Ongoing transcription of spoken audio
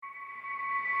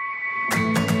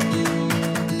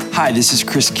Hi, this is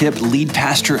Chris Kipp, lead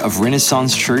pastor of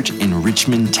Renaissance Church in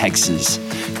Richmond, Texas.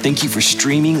 Thank you for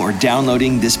streaming or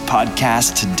downloading this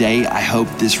podcast today. I hope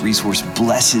this resource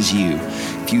blesses you.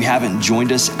 If you haven't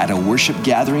joined us at a worship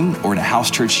gathering or at a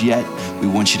house church yet, we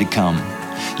want you to come.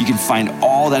 You can find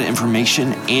all that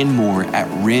information and more at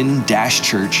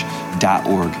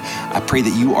ren-church.org. I pray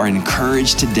that you are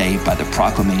encouraged today by the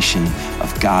proclamation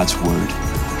of God's word.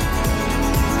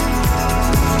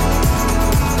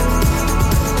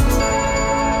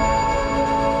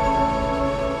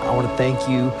 Thank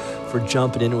you for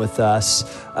jumping in with us.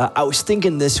 I was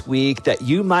thinking this week that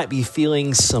you might be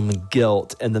feeling some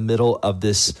guilt in the middle of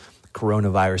this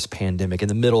coronavirus pandemic, in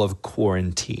the middle of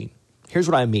quarantine. Here's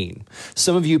what I mean.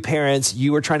 Some of you parents,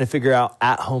 you are trying to figure out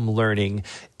at-home learning,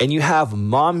 and you have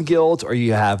mom guilt or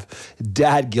you have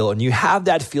dad guilt, and you have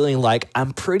that feeling like,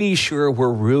 I'm pretty sure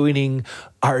we're ruining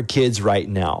our kids right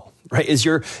now, right? As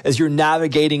you're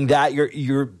navigating that,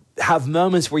 you have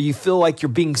moments where you feel like you're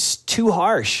being too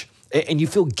harsh, and you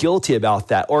feel guilty about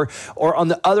that. Or on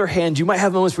the other hand, you might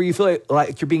have moments where you feel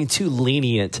like you're being too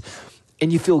lenient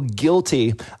and you feel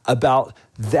guilty about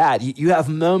that. You have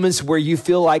moments where you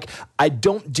feel like I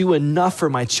don't do enough for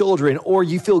my children, or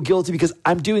you feel guilty because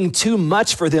I'm doing too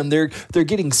much for them. They're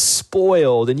getting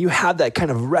spoiled, and you have that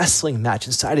kind of wrestling match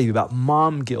inside of you about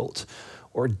mom guilt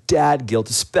or dad guilt,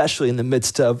 especially in the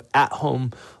midst of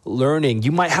at-home learning.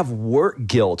 You might have work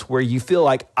guilt where you feel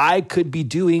like I could be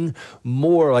doing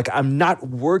more, like I'm not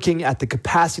working at the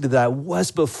capacity that I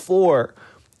was before,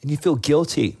 and you feel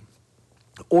guilty.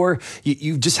 Or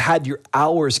you've just had your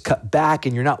hours cut back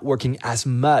and you're not working as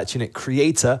much, and it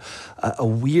creates a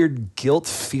weird guilt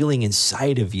feeling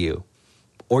inside of you.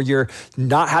 Or you're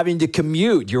not having to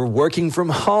commute, you're working from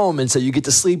home, and so you get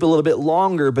to sleep a little bit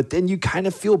longer, but then you kind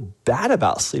of feel bad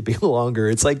about sleeping longer.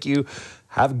 It's like you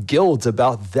have guilt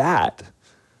about that.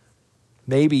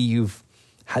 Maybe you've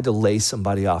had to lay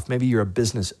somebody off. Maybe you're a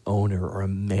business owner or a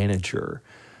manager,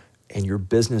 and your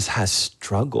business has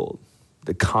struggled.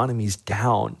 The economy's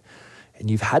down, and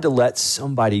you've had to let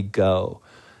somebody go,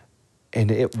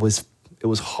 and it was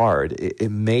hard.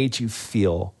 It made you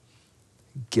feel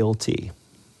guilty.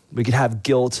 We could have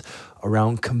guilt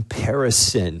around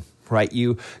comparison, right?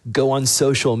 You go on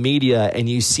social media and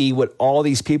you see what all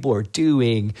these people are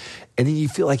doing, and then you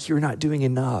feel like you're not doing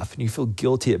enough, and you feel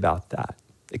guilty about that.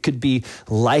 It could be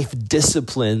life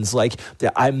disciplines, like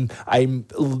that I'm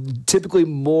typically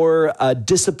more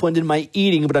disciplined in my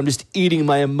eating, but I'm just eating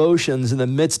my emotions in the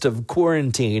midst of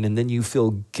quarantine, and then you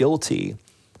feel guilty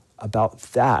about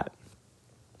that.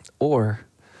 Or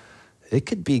it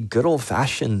could be good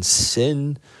old-fashioned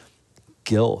sin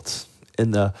guilt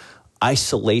in the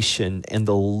isolation and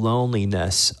the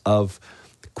loneliness of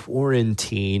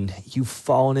quarantine. You've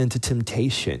fallen into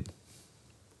temptation,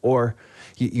 or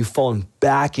you've fallen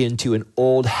back into an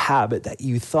old habit that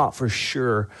you thought for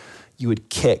sure you had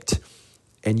kicked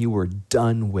and you were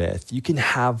done with. You can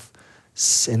have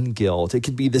sin guilt. It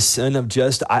could be the sin of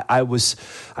just, I've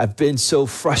been so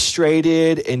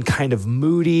frustrated and kind of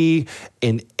moody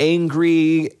and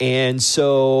angry, and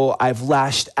so I've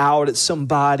lashed out at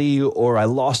somebody, or I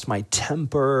lost my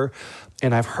temper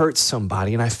and I've hurt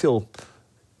somebody, and I feel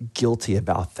guilty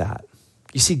about that.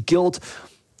 You see, guilt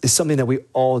is something that we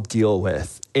all deal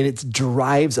with, and it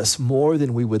drives us more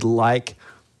than we would like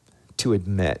to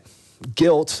admit.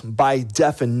 Guilt, by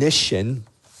definition,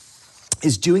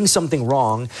 is doing something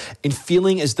wrong and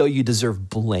feeling as though you deserve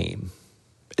blame.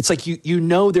 It's like you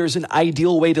know there's an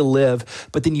ideal way to live,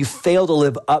 but then you fail to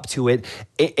live up to it,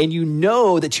 and you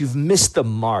know that you've missed the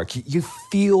mark. You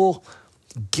feel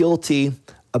guilty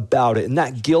about it, and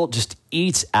that guilt just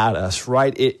eats at us,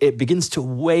 right? It begins to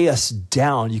weigh us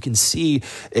down. You can see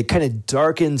it kind of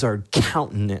darkens our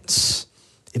countenance.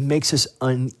 It makes us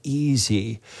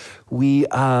uneasy. We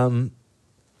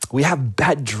have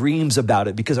bad dreams about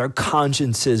it because our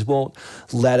consciences won't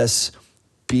let us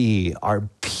be. Our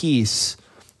peace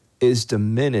is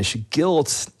diminished.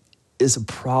 Guilt is a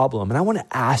problem. And I want to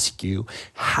ask you,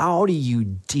 how do you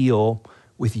deal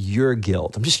with your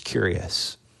guilt? I'm just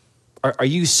curious. Are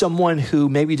you someone who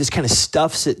maybe just kind of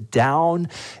stuffs it down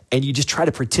and you just try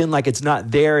to pretend like it's not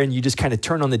there, and you just kind of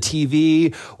turn on the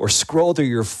TV or scroll through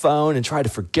your phone and try to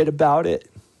forget about it?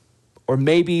 Or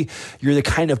maybe you're the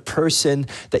kind of person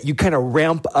that you kind of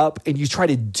ramp up and you try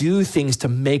to do things to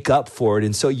make up for it.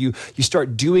 And so you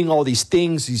start doing all these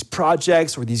things, these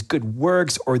projects or these good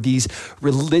works or these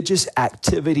religious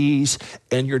activities,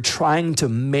 and you're trying to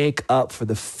make up for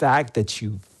the fact that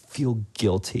you feel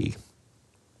guilty.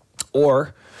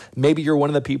 Or maybe you're one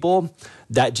of the people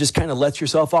that just kind of lets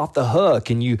yourself off the hook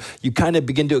and you kind of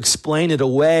begin to explain it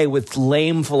away with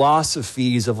lame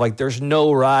philosophies of like, there's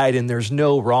no right and there's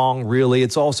no wrong, really.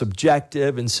 It's all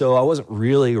subjective. And so I wasn't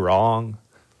really wrong.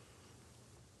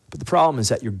 But the problem is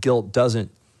that your guilt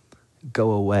doesn't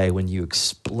go away when you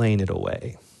explain it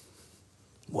away.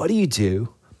 What do you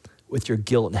do with your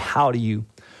guilt and how do you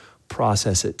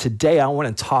process it? Today, I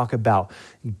want to talk about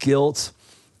guilt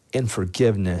and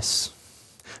forgiveness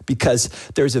because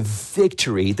there's a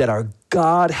victory that our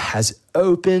God has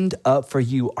opened up for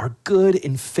you, our good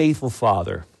and faithful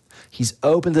Father. He's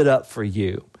opened it up for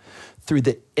you through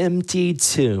the empty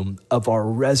tomb of our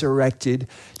resurrected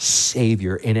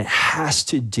Savior, and it has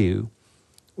to do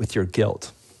with your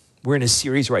guilt. We're in a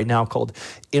series right now called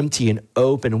Empty and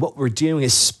Open. And what we're doing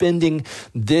is spending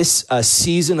this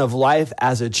season of life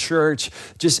as a church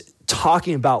just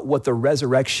talking about what the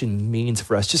resurrection means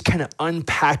for us, just kind of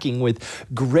unpacking with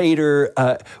greater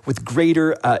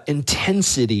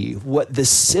intensity what the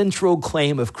central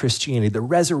claim of Christianity, the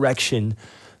resurrection,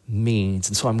 means.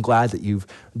 And so I'm glad that you've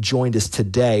joined us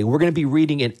today. We're going to be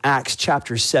reading in Acts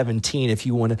chapter 17. If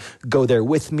you want to go there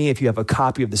with me, if you have a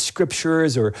copy of the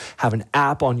scriptures or have an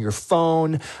app on your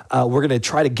phone, we're going to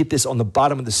try to get this on the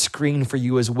bottom of the screen for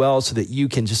you as well so that you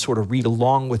can just sort of read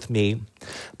along with me.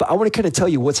 But I want to kind of tell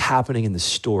you what's happening in the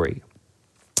story.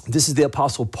 This is the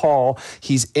Apostle Paul.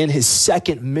 He's in his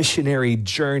second missionary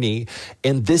journey.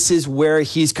 And this is where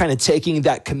he's kind of taking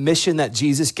that commission that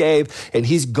Jesus gave. And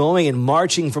he's going and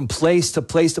marching from place to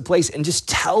place to place and just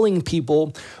telling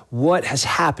people what has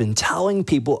happened, telling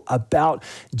people about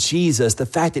Jesus, the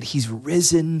fact that he's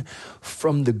risen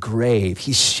from the grave.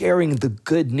 He's sharing the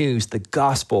good news, the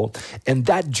gospel. And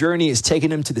that journey has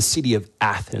taken him to the city of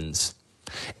Athens.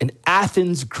 And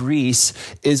Athens, Greece,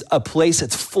 is a place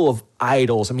that's full of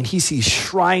idols. I mean, he sees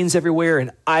shrines everywhere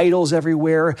and idols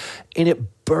everywhere, and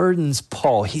it burdens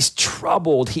Paul. He's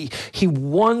troubled. He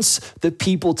wants the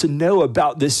people to know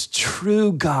about this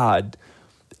true God.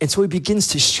 And so he begins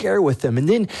to share with them. And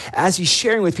then as he's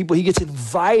sharing with people, he gets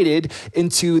invited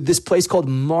into this place called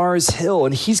Mars Hill.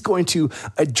 And he's going to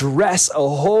address a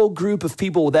whole group of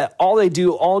people that all they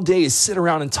do all day is sit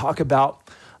around and talk about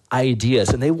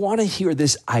ideas. And they want to hear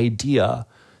this idea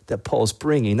that Paul's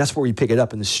bringing. That's where we pick it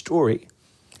up in the story.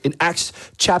 In Acts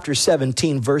chapter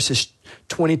 17, verses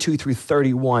 22 through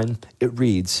 31, it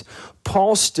reads,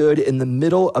 Paul stood in the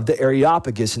middle of the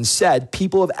Areopagus and said,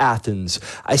 "People of Athens,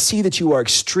 I see that you are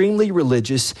extremely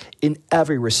religious in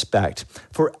every respect.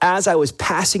 For as I was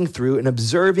passing through and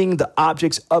observing the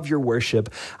objects of your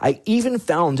worship, I even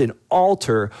found an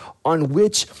altar on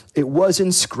which it was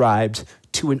inscribed,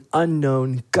 to an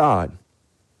unknown God.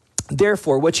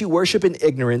 Therefore, what you worship in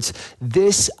ignorance,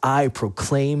 this I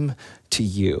proclaim to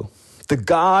you. The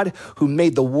God who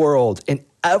made the world and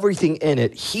everything in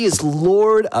it, he is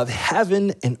Lord of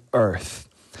heaven and earth.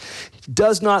 He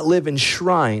does not live in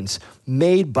shrines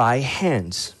made by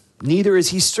hands. Neither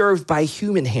is he served by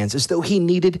human hands as though he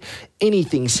needed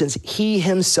anything, since he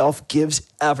himself gives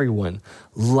everyone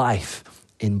life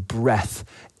and breath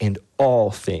and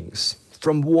all things.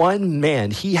 From one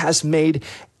man, he has made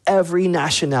every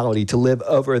nationality to live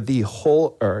over the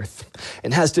whole earth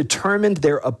and has determined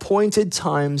their appointed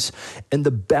times and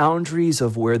the boundaries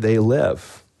of where they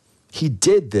live. He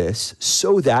did this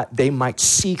so that they might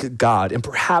seek God and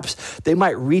perhaps they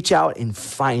might reach out and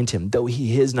find him, though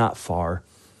he is not far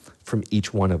from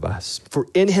each one of us. For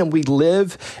in him we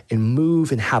live and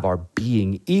move and have our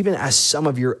being, even as some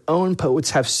of your own poets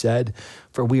have said,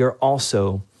 for we are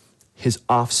also his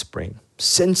offspring.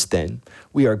 Since then,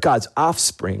 we are God's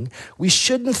offspring, we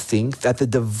shouldn't think that the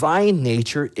divine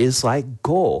nature is like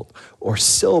gold or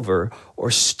silver or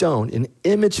stone, an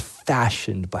image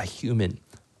fashioned by human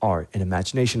art and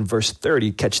imagination. Verse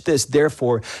 30, catch this.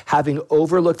 Therefore, having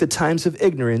overlooked the times of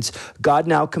ignorance, God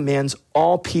now commands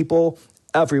all people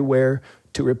everywhere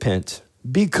to repent,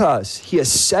 because he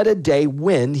has set a day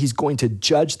when he's going to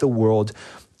judge the world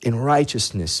in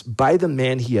righteousness by the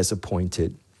man he has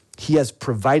appointed. He has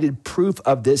provided proof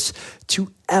of this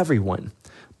to everyone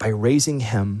by raising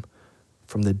him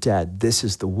from the dead. This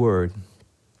is the word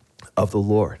of the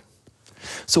Lord.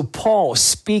 So Paul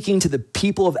speaking to the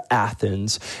people of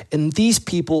Athens, and these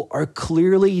people are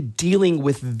clearly dealing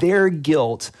with their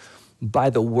guilt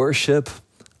by the worship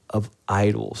of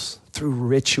idols through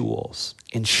rituals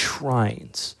and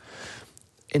shrines.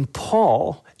 And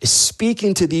Paul is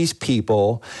speaking to these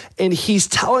people, and he's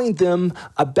telling them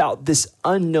about this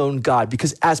unknown God,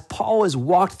 because as Paul has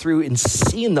walked through and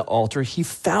seen the altar, he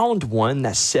found one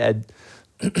that said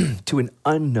to an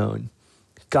unknown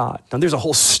God. Now, there's a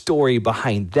whole story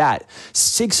behind that.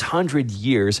 600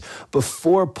 years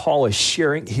before Paul is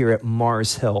sharing here at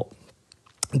Mars Hill,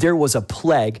 there was a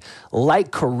plague like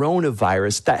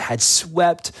coronavirus that had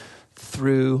swept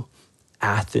through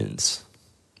Athens.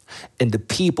 And the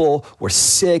people were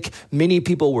sick. Many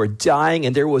people were dying.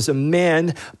 And there was a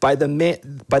man by the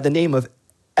name of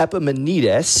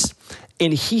Epimenides,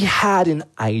 and he had an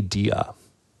idea.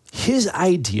 His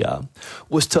idea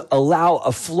was to allow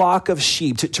a flock of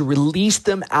sheep to release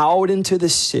them out into the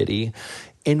city,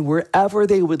 and wherever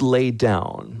they would lay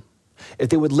down, if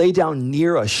they would lay down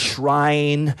near a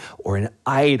shrine or an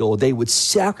idol, they would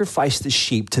sacrifice the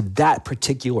sheep to that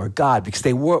particular god because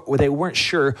they weren't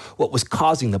sure what was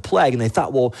causing the plague. And they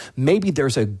thought, well, maybe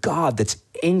there's a god that's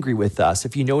angry with us.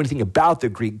 If you know anything about the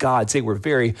Greek gods, they were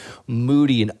very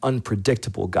moody and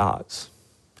unpredictable gods.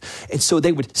 And so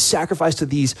they would sacrifice to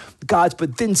these gods,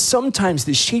 but then sometimes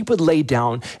the sheep would lay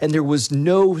down and there was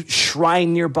no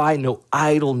shrine nearby, no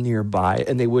idol nearby,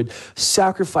 and they would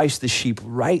sacrifice the sheep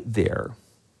right there.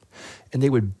 And they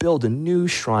would build a new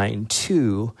shrine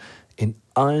to an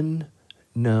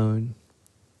unknown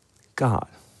God.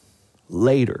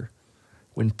 Later,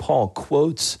 when Paul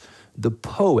quotes the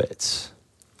poets,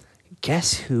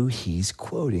 guess who he's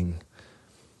quoting?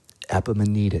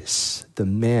 Epimenides, the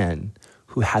man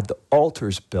who had the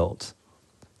altars built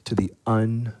to the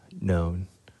unknown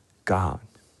God.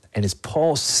 And as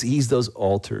Paul sees those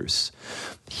altars,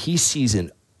 he sees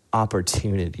an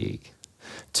opportunity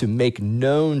to make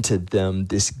known to them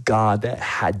this God that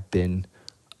had been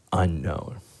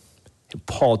unknown. And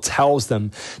Paul tells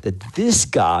them that this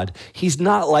God, he's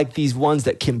not like these ones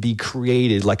that can be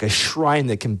created, like a shrine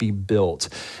that can be built.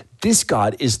 This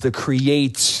God is the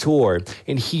creator,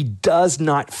 and he does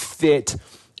not fit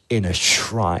in a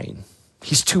shrine.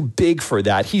 He's too big for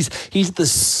that. He's the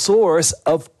source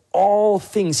of all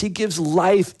things. He gives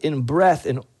life and breath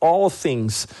in all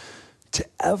things to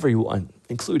everyone,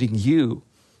 including you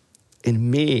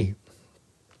and me.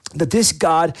 That this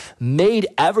God made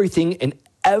everything and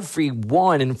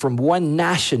everyone, and from one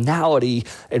nationality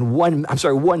and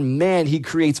one man, he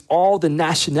creates all the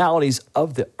nationalities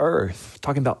of the earth.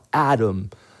 Talking about Adam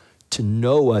to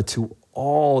Noah to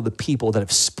all the people that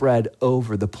have spread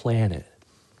over the planet.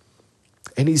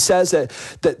 And he says that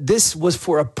this was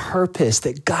for a purpose,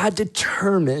 that God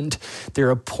determined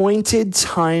their appointed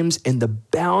times and the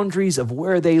boundaries of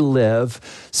where they live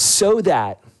so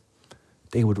that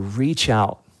they would reach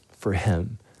out for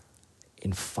him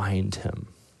and find him.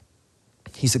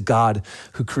 He's a God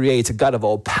who creates, a God of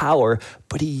all power,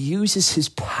 but he uses his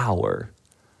power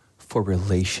for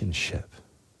relationship.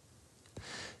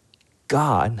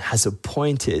 God has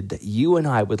appointed that you and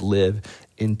I would live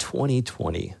in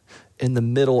 2020 in the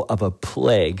middle of a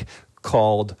plague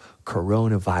called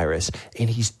coronavirus. And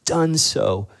he's done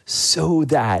so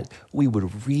that we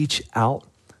would reach out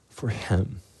for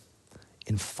him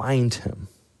and find him.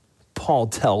 Paul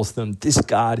tells them this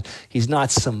God, he's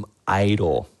not some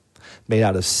idol made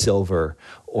out of silver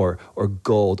or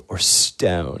gold or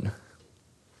stone.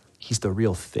 He's the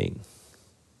real thing.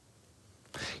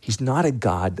 He's not a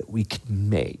God that we could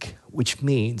make, which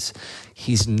means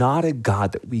he's not a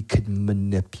God that we could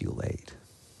manipulate.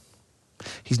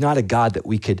 He's not a God that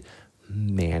we could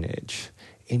manage.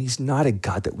 And he's not a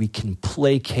God that we can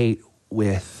placate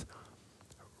with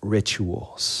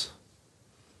rituals.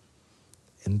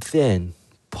 And then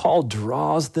Paul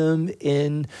draws them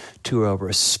into a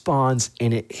response,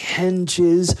 and it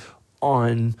hinges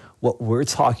on what we're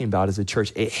talking about as a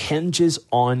church. It hinges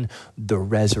on the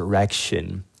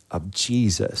resurrection of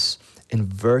Jesus. In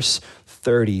verse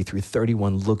 30 through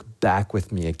 31, look back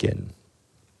with me again.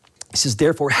 He says,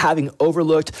 therefore, having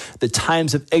overlooked the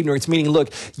times of ignorance, meaning, look,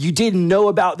 you didn't know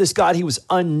about this God. He was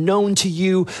unknown to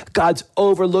you. God's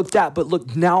overlooked that. But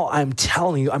look, now I'm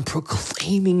telling you, I'm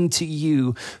proclaiming to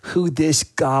you who this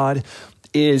God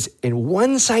is. And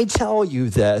once I tell you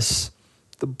this,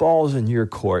 the ball's in your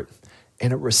court.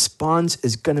 And a response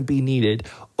is going to be needed.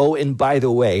 Oh, and by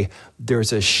the way,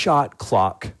 there's a shot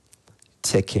clock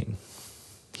ticking.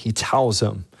 He tells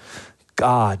them,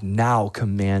 God now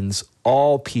commands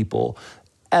all people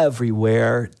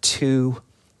everywhere to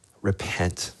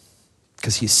repent.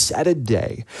 Because he set a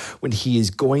day when he is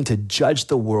going to judge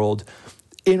the world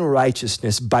in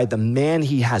righteousness by the man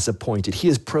he has appointed. He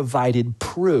has provided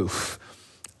proof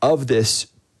of this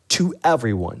to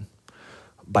everyone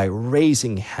by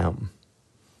raising him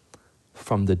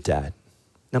from the dead.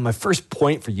 Now, my first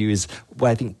point for you is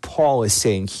what I think Paul is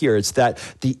saying here. It's that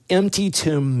the empty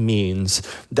tomb means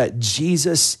that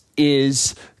Jesus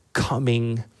is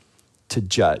coming to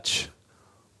judge.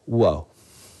 Whoa.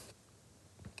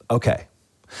 Okay.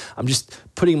 I'm just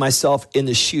putting myself in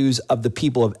the shoes of the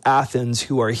people of Athens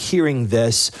who are hearing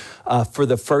this for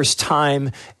the first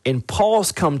time. And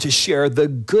Paul's come to share the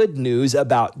good news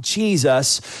about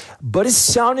Jesus, but it's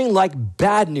sounding like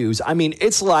bad news. I mean,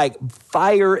 it's like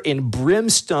fire and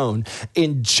brimstone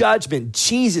in judgment.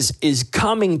 Jesus is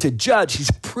coming to judge.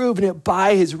 He's proven it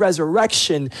by his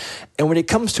resurrection. And when it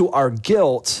comes to our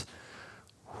guilt,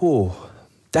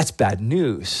 that's bad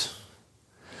news.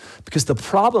 Because the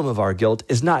problem of our guilt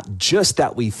is not just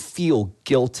that we feel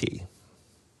guilty.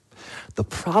 The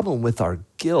problem with our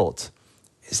guilt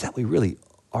is that we really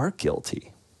are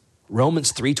guilty.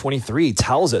 Romans 3:23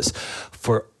 tells us,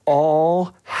 for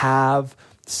all have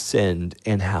sinned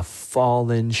and have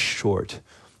fallen short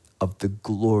of the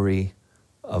glory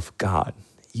of God.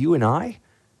 You and I,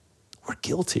 we're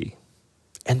guilty.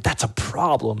 And that's a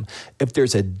problem if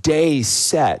there's a day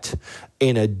set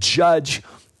and a judge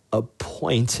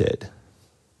appointed.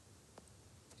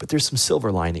 But there's some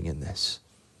silver lining in this.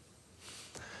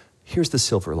 Here's the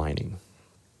silver lining.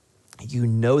 You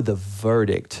know the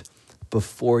verdict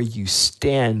before you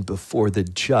stand before the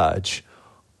judge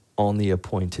on the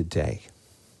appointed day.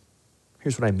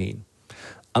 Here's what I mean.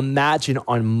 Imagine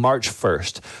on March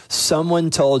 1st, someone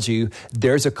told you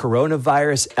there's a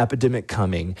coronavirus epidemic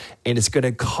coming and it's going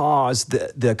to cause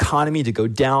the economy to go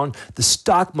down. The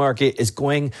stock market is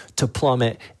going to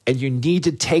plummet and you need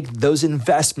to take those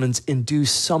investments and do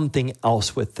something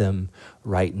else with them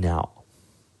right now.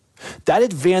 That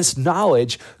advanced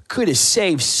knowledge could have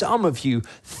saved some of you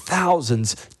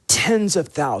thousands, tens of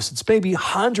thousands, maybe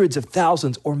hundreds of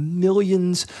thousands or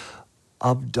millions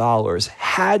of dollars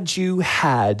had you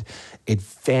had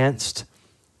advanced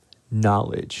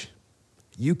knowledge.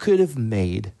 You could have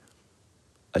made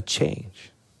a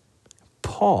change.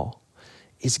 Paul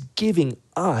is giving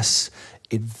us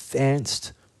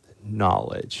advanced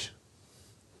knowledge,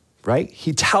 right?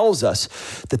 He tells us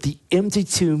that the empty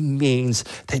tomb means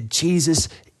that Jesus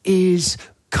is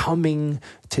coming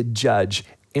to judge,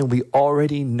 and we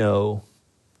already know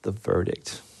the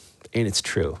verdict, and it's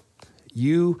true.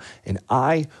 You and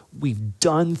I, we've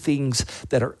done things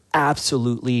that are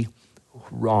absolutely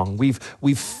wrong.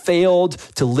 We've failed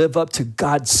to live up to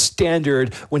God's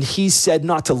standard. When he said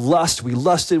not to lust, we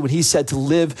lusted. When he said to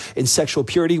live in sexual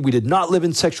purity, we did not live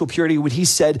in sexual purity. When he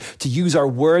said to use our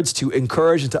words to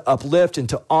encourage and to uplift and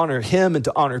to honor him and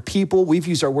to honor people, we've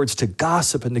used our words to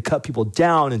gossip and to cut people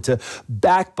down and to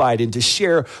backbite and to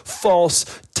share false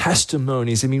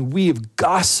testimonies. I mean, we have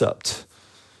gossiped.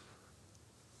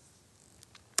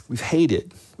 We've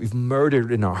hated, we've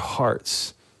murdered in our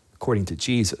hearts, according to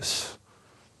Jesus.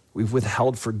 We've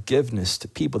withheld forgiveness to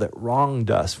people that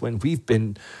wronged us when we've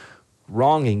been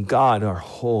wronging God our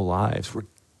whole lives. We're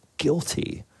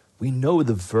guilty. We know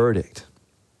the verdict.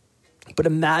 But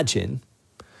imagine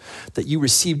that you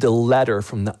received a letter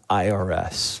from the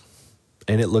IRS.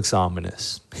 And it looks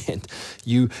ominous. And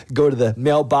you go to the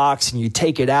mailbox and you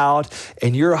take it out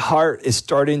and your heart is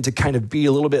starting to kind of beat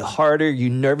a little bit harder. You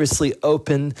nervously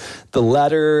open the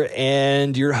letter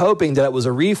and you're hoping that it was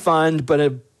a refund,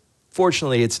 but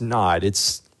fortunately it's not.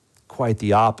 It's quite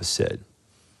the opposite.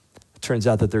 It turns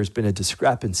out that there's been a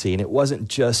discrepancy, and it wasn't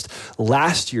just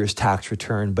last year's tax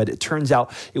return, but it turns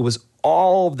out it was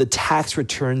all of the tax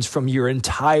returns from your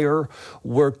entire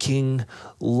working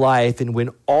life. And when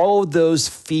all of those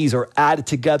fees are added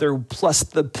together, plus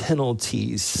the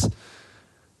penalties,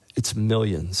 it's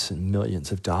millions and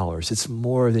millions of dollars. It's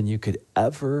more than you could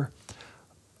ever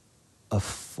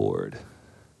afford.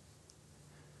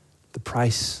 The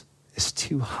price is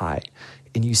too high.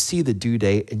 And you see the due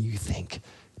date and you think,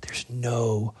 there's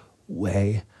no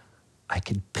way I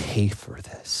can pay for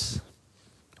this.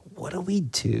 What do we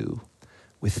do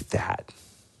with that?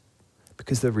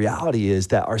 Because the reality is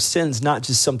that our sin's not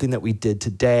just something that we did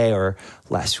today or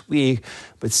last week,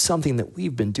 but something that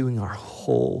we've been doing our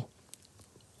whole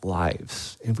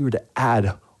lives. And if we were to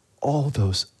add all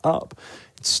those up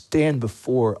and stand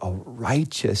before a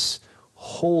righteous,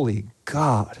 holy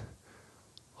God,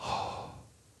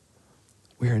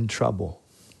 we're in trouble.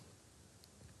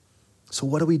 So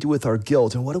what do we do with our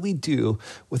guilt? And what do we do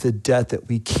with a debt that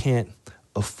we can't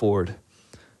afford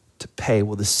to pay?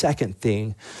 Well, the second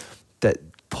thing that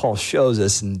Paul shows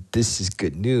us, and this is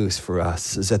good news for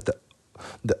us, is that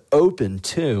the open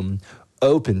tomb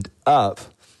opened up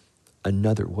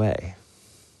another way.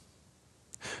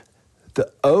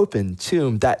 The open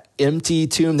tomb, that empty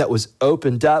tomb that was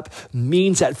opened up,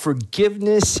 means that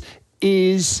forgiveness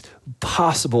is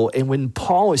possible. And when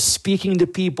Paul is speaking to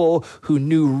people who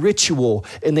knew ritual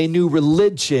and they knew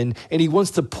religion, and he wants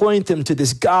to point them to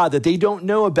this God that they don't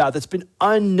know about, that's been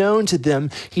unknown to them,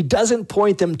 he doesn't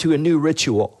point them to a new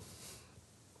ritual.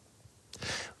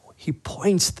 he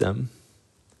points them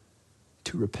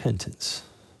to repentance.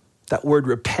 That word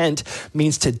repent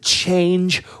means to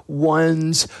change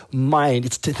one's mind.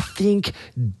 It's to think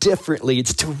differently.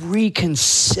 It's to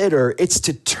reconsider. It's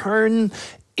to turn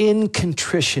in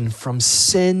contrition from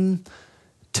sin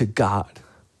to God.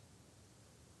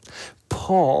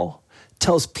 Paul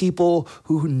tells people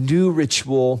who knew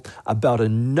ritual about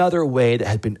another way that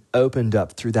had been opened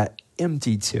up through that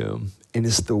empty tomb, and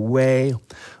it's the way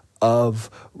of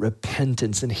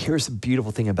repentance. And here's the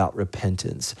beautiful thing about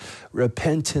repentance.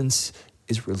 Repentance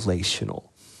is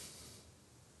relational.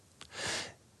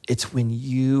 It's when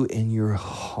you in your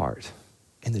heart,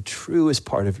 in the truest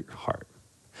part of your heart,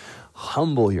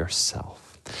 humble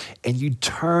yourself and you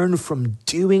turn from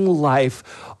doing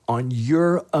life on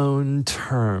your own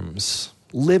terms,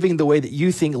 living the way that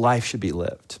you think life should be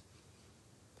lived,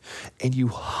 and you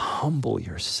humble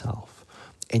yourself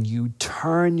and you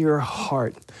turn your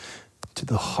heart to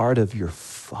the heart of your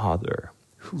Father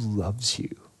who loves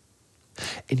you.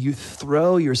 And you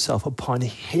throw yourself upon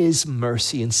his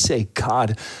mercy and say,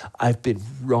 God, I've been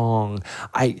wrong.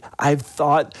 I've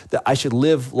thought that I should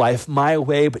live life my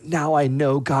way, but now I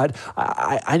know, God,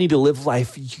 I need to live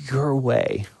life your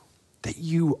way, that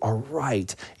you are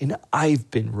right and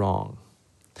I've been wrong.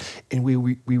 And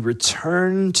we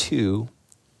return to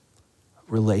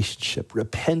relationship.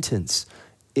 Repentance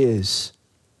is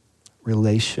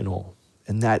relational,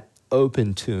 and that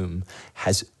open tomb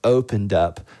has opened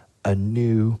up a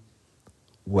new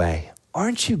way.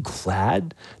 Aren't you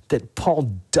glad that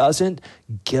Paul doesn't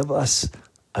give us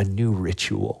a new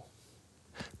ritual,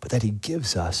 but that he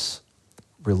gives us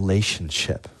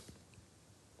relationship?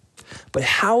 But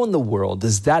how in the world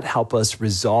does that help us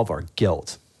resolve our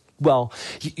guilt? Well,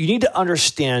 you need to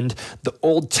understand the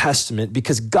Old Testament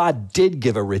because God did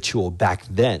give a ritual back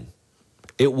then.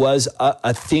 It was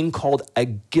a thing called a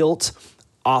guilt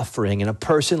offering. And a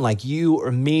person like you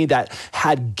or me that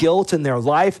had guilt in their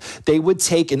life, they would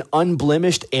take an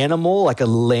unblemished animal like a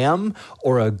lamb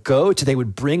or a goat. They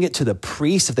would bring it to the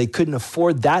priest. If they couldn't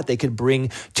afford that, they could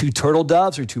bring 2 turtle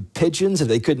doves or 2 pigeons. If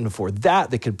they couldn't afford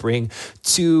that, they could bring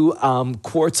 2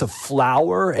 quarts of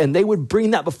flour. And they would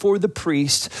bring that before the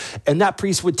priest. And that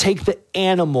priest would take the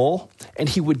animal and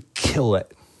he would kill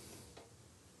it.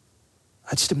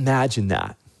 I just imagine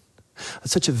that.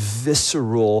 It's such a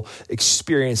visceral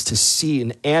experience to see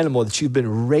an animal that you've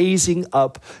been raising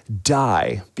up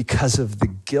die because of the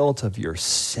guilt of your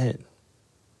sin.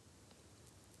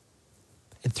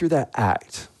 And through that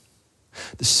act,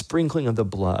 the sprinkling of the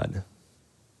blood,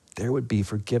 there would be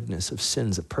forgiveness of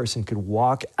sins. A person could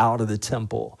walk out of the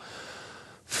temple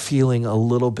feeling a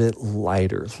little bit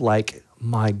lighter, like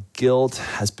my guilt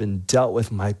has been dealt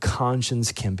with, my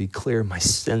conscience can be clear, my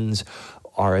sins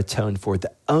are atoned for.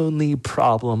 The only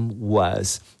problem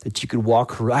was that you could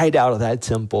walk right out of that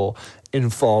temple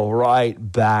and fall right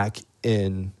back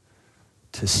into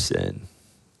sin.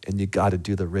 And you got to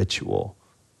do the ritual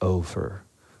over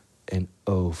and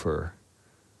over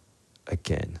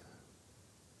again.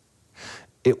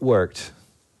 It worked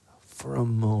for a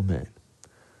moment,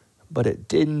 but it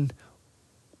didn't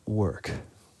work.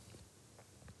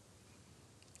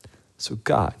 So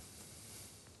God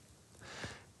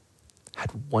had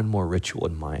one more ritual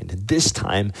in mind. This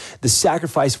time, the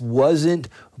sacrifice wasn't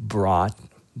brought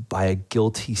by a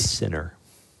guilty sinner.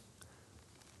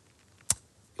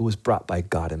 It was brought by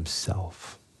God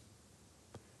himself.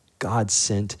 God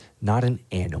sent not an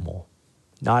animal,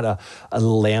 not a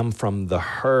lamb from the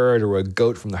herd or a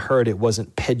goat from the herd. It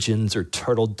wasn't pigeons or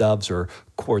turtle doves or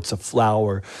quarts of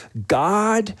flour.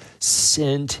 God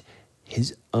sent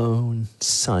his own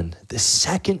son, the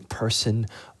second person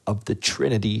of the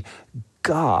Trinity.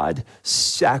 God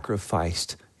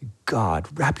sacrificed God.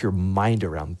 Wrap your mind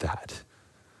around that.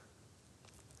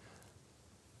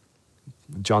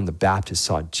 John the Baptist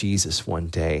saw Jesus one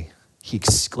day. He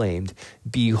exclaimed,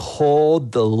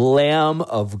 "Behold the Lamb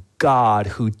of God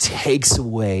who takes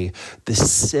away the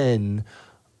sin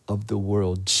of the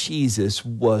world." Jesus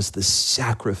was the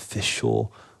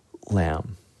sacrificial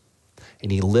lamb.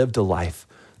 And he lived a life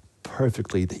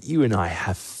perfectly that you and I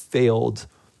have failed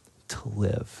to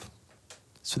live,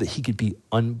 so that he could be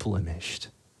unblemished.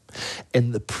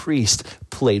 And the priest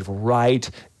played right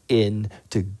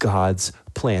into God's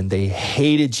plan. They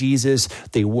hated Jesus.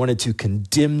 They wanted to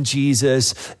condemn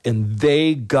Jesus, and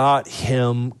they got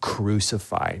him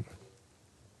crucified.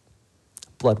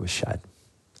 Blood was shed.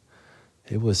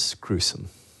 It was gruesome.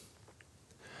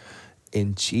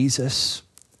 And Jesus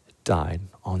died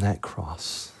on that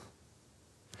cross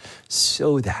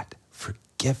so that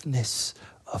forgiveness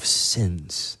of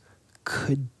sins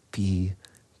could be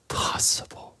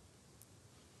possible.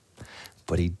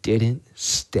 but he didn't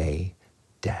stay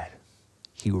dead.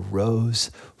 He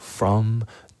rose from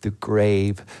the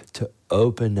grave to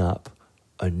open up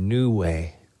a new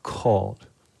way called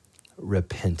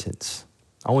repentance.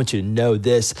 I want you to know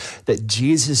this, that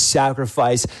Jesus'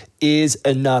 sacrifice is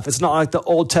enough. It's not like the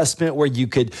Old Testament where you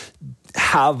could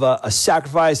have a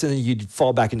sacrifice and then you'd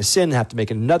fall back into sin and have to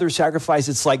make another sacrifice.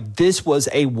 It's like this was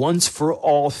a once for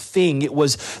all thing. It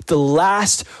was the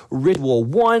last ritual,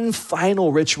 one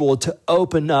final ritual to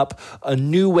open up a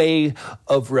new way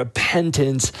of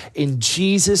repentance. And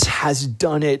Jesus has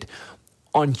done it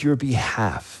on your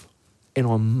behalf and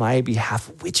on my behalf,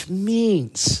 which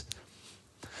means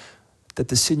that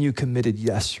the sin you committed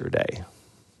yesterday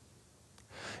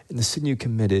and the sin you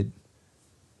committed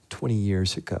 20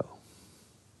 years ago,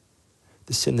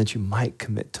 the sin that you might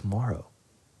commit tomorrow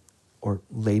or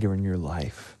later in your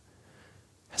life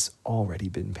has already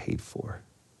been paid for.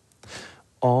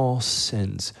 All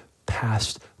sins,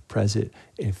 past, present,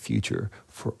 and future,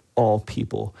 for all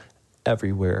people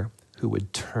everywhere who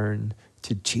would turn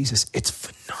to Jesus. It's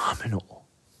phenomenal.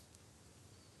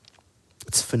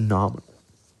 It's phenomenal.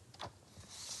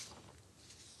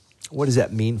 What does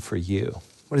that mean for you?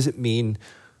 What does it mean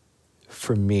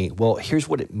for me? Well, here's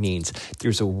what it means.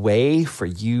 There's a way for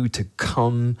you to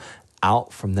come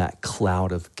out from that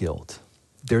cloud of guilt.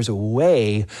 There's a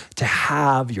way to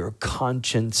have your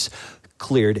conscience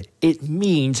cleared. It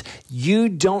means you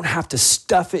don't have to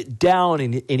stuff it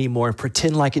down anymore and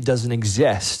pretend like it doesn't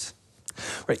exist.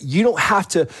 Right? You don't have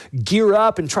to gear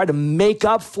up and try to make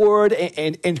up for it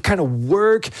and kind of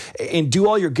work and do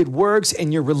all your good works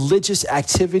and your religious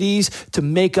activities to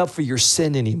make up for your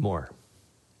sin anymore.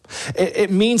 It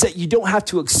means that you don't have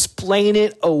to explain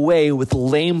it away with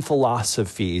lame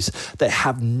philosophies that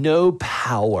have no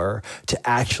power to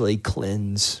actually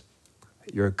cleanse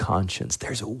your conscience.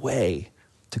 There's a way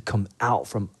to come out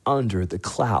from under the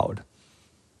cloud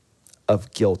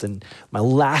of guilt. And my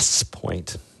last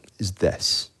point is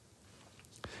this: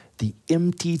 the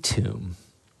empty tomb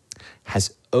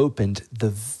has opened the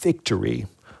victory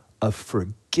of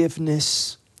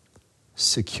forgiveness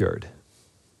secured.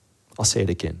 I'll say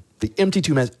it again. The empty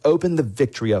tomb has opened the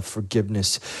victory of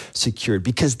forgiveness secured,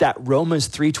 because that Romans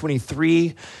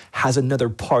 3:23 has another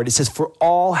part. It says, for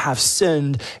all have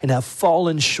sinned and have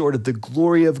fallen short of the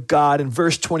glory of God. In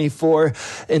verse 24,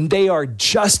 and they are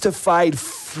justified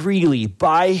freely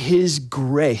by his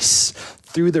grace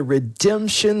through the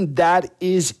redemption that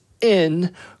is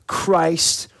in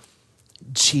Christ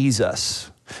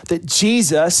Jesus. That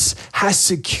Jesus has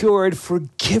secured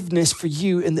forgiveness for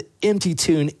you, and the empty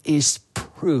tomb is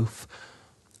proof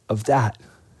of that.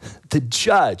 The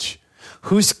judge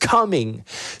who's coming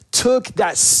took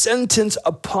that sentence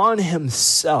upon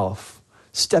himself,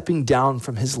 stepping down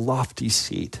from his lofty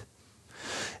seat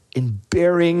and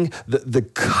bearing the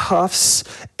cuffs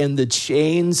and the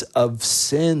chains of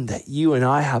sin that you and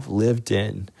I have lived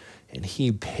in, and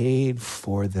he paid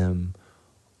for them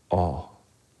all,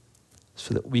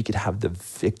 so that we could have the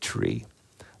victory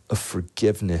of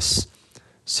forgiveness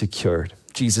secured.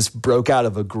 Jesus broke out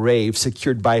of a grave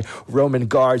secured by Roman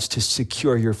guards to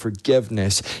secure your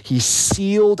forgiveness. He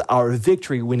sealed our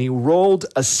victory when he rolled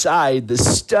aside the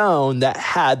stone that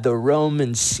had the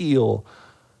Roman seal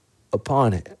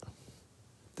upon it.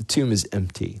 The tomb is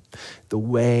empty. The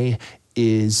way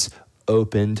is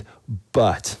opened,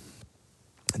 but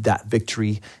that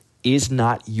victory is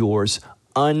not yours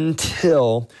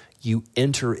until you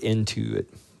enter into it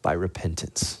by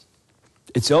repentance.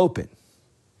 It's open,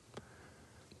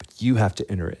 but you have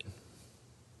to enter it.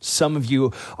 Some of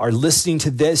you are listening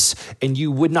to this and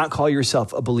you would not call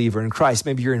yourself a believer in Christ.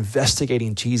 Maybe you're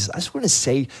investigating Jesus. I just want to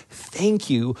say thank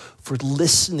you for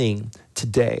listening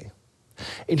today.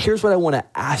 And here's what I want to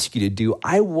ask you to do.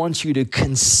 I want you to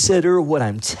consider what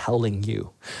I'm telling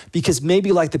you. Because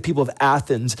maybe like the people of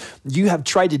Athens, you have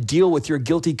tried to deal with your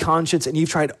guilty conscience and you've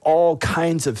tried all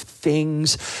kinds of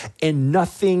things and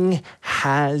nothing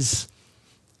has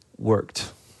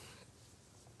worked.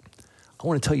 I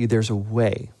want to tell you there's a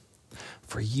way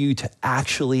for you to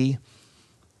actually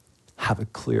have a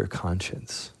clear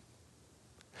conscience.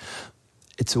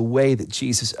 It's a way that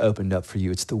Jesus opened up for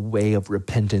you. It's the way of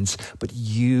repentance, but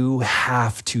you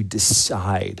have to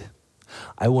decide.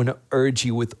 I want to urge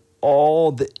you with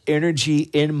all the energy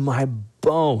in my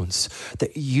bones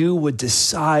that you would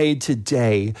decide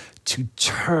today to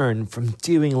turn from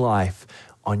doing life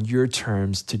on your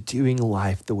terms to doing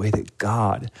life the way that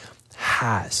God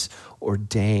has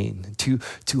ordained,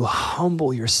 to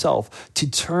humble yourself, to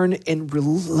turn in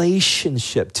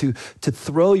relationship, to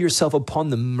throw yourself upon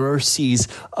the mercies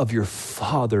of your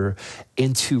Father,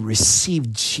 and to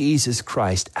receive Jesus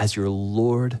Christ as your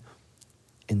Lord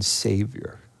and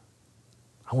Savior,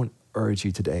 I want to urge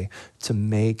you today to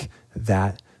make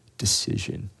that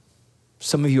decision.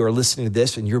 Some of you are listening to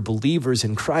this and you're believers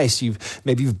in Christ.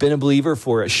 Maybe you've been a believer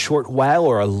for a short while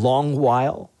or a long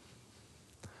while.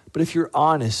 But if you're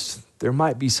honest, there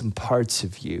might be some parts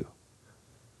of you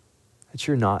that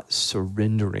you're not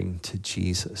surrendering to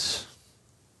Jesus.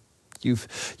 You've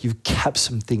kept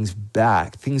some things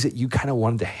back, things that you kind of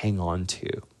wanted to hang on to.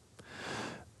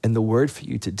 And the word for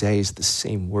you today is the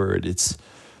same word. It's,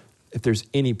 if there's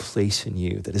any place in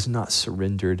you that is not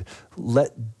surrendered,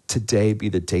 let today be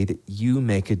the day that you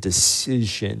make a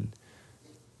decision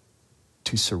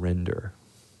to surrender,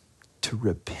 to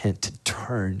repent, to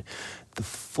turn the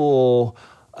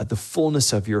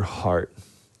fullness of your heart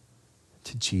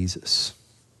to Jesus.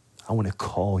 I want to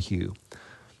call you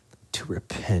to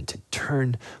repent, to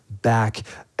turn back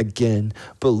again.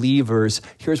 Believers,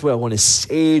 here's what I want to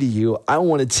say to you. I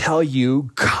want to tell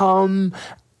you, come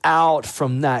out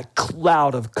from that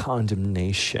cloud of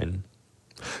condemnation.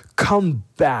 Come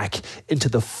back into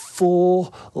the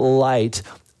full light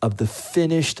of the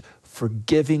finished,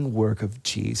 forgiving work of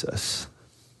Jesus.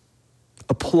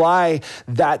 Apply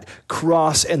that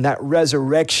cross and that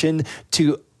resurrection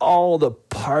to all the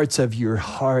parts of your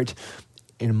heart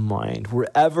and mind.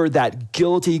 Wherever that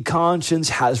guilty conscience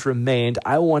has remained,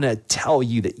 I want to tell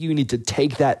you that you need to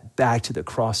take that back to the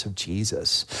cross of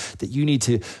Jesus, that you need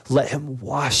to let him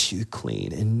wash you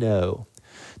clean and know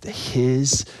that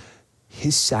his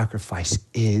sacrifice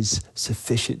is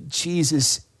sufficient.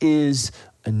 Jesus is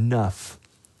enough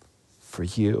for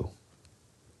you.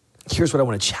 Here's what I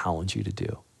want to challenge you to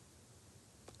do.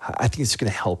 I think it's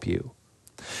going to help you.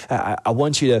 I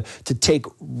want you to take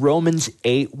Romans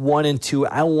 8, 1 and 2.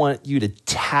 I want you to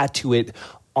tattoo it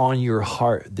on your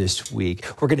heart this week.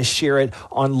 We're going to share it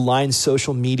online,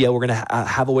 social media. We're going to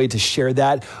have a way to share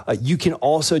that. You can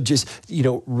also just,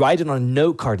 write it on a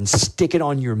note card and stick it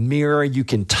on your mirror. You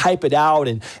can type it out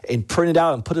and print it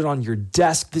out and put it on your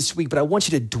desk this week. But I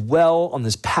want you to dwell on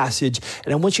this passage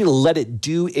and I want you to let it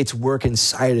do its work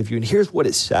inside of you. And here's what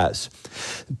it says.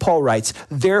 Paul writes,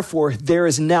 "Therefore, there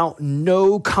is now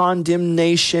no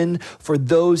condemnation for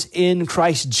those in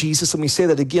Christ Jesus." Let me say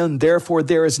that again. Therefore,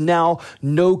 there is now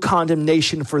no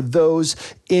condemnation for those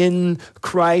in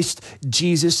Christ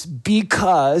Jesus,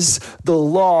 because the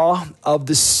law of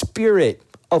the Spirit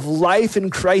of life in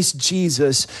Christ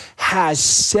Jesus has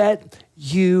set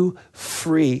you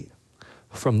free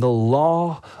from the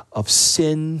law of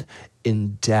sin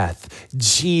and death.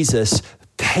 Jesus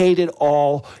paid it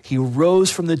all. He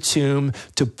rose from the tomb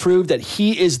to prove that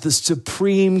he is the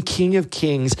supreme King of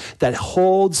Kings that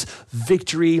holds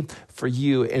victory for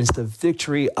you. And it's the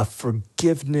victory of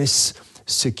forgiveness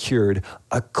secured,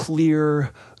 a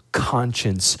clear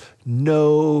conscience,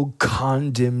 no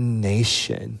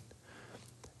condemnation.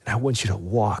 And I want you to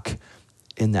walk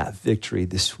in that victory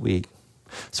this week.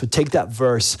 So take that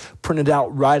verse, print it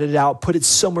out, write it out, put it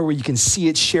somewhere where you can see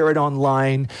it, share it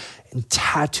online, and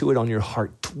tattoo it on your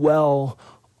heart. Dwell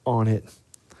on it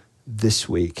this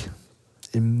week.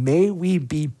 And may we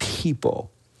be people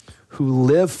who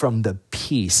live from the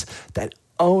peace that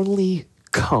only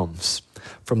comes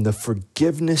from the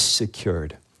forgiveness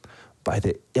secured by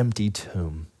the empty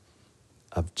tomb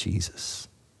of Jesus.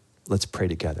 Let's pray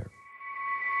together.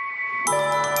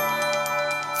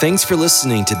 Thanks for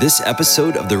listening to this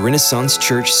episode of the Renaissance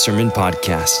Church Sermon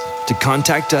Podcast. To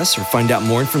contact us or find out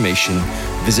more information,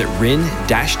 visit ren-church.org.